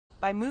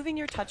by moving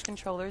your touch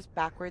controllers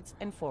backwards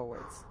and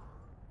forwards.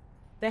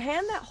 The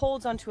hand that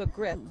holds onto a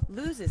grip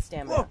loses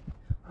stamina,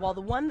 while the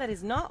one that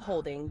is not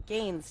holding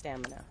gains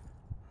stamina.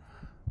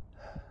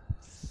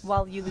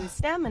 While you lose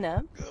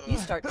stamina, you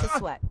start to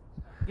sweat.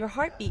 Your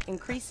heartbeat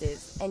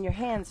increases and your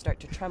hands start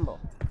to tremble.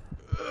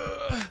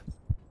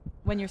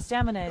 When your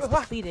stamina is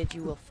depleted,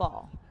 you will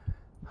fall.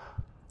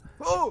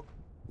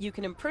 You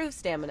can improve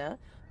stamina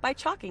by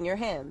chalking your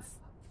hands.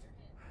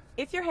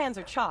 If your hands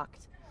are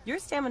chalked, your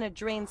stamina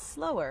drains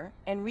slower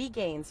and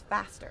regains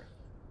faster.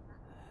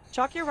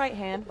 Chalk your right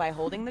hand by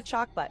holding the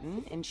chalk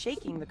button and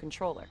shaking the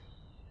controller.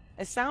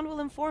 A sound will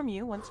inform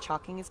you once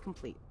chalking is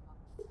complete.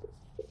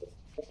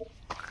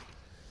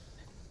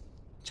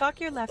 Chalk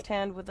your left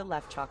hand with the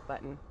left chalk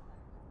button.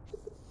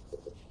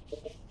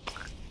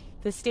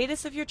 The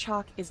status of your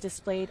chalk is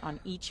displayed on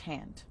each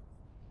hand.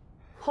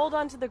 Hold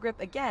on to the grip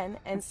again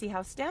and see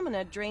how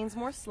stamina drains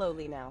more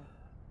slowly now.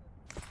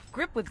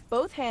 Grip with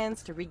both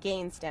hands to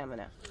regain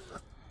stamina.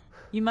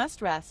 You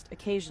must rest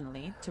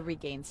occasionally to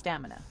regain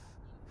stamina.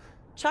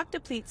 Chalk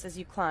depletes as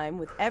you climb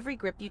with every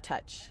grip you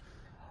touch.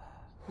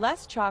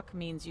 Less chalk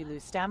means you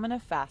lose stamina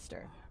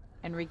faster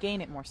and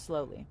regain it more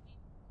slowly.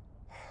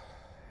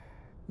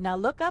 Now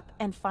look up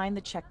and find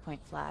the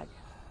checkpoint flag.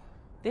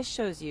 This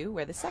shows you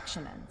where the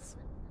section ends.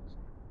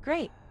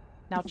 Great.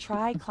 Now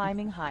try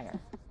climbing higher.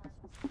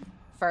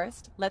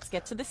 First, let's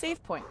get to the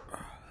save point.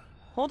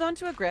 Hold on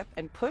to a grip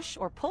and push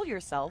or pull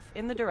yourself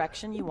in the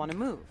direction you want to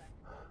move.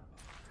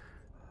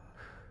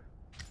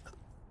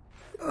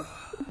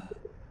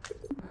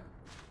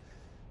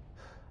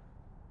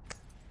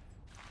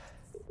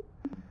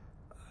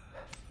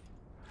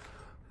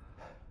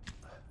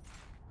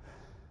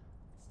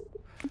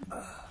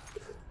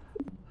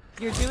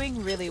 You're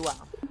doing really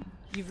well.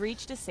 You've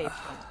reached a save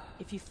point.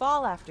 If you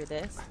fall after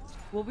this,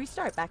 we'll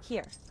restart back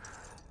here.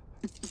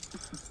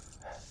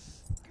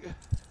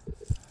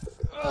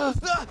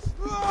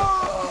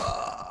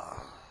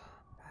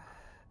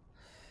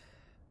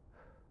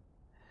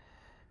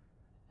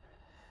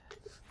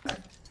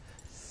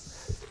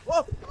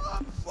 Whoa!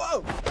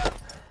 Whoa!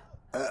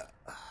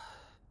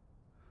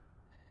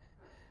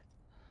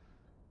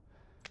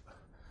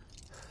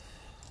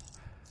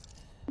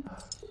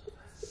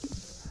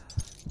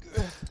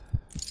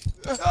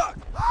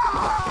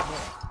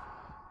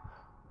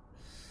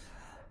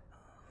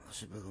 I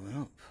should be going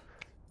up.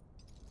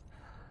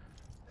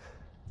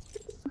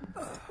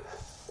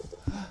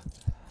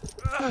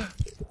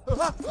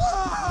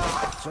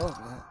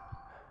 Chocolate.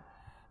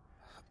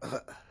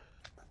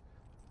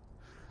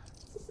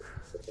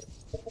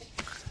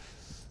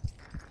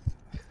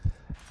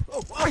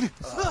 Oh, what?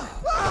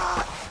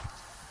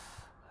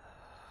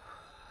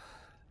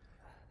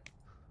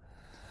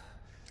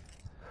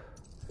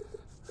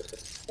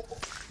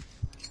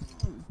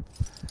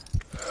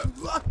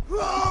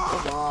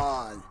 Come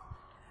on.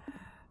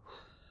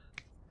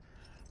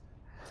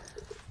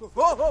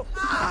 Whoa!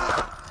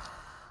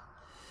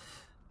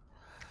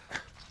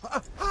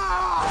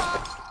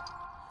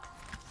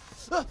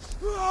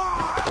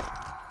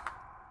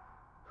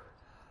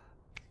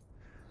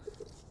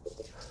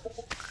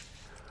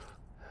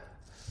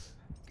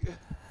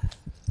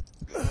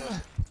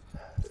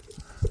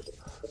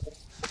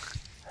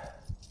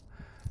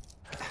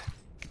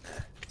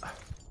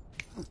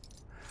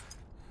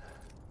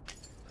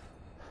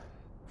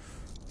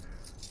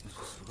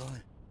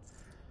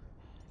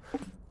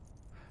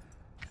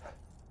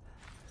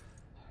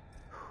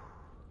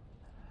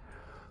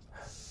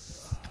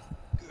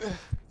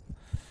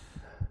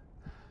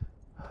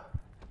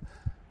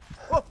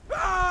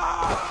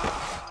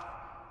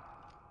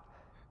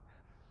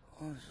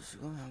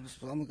 Oh,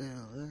 I'm gonna get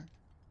out of there.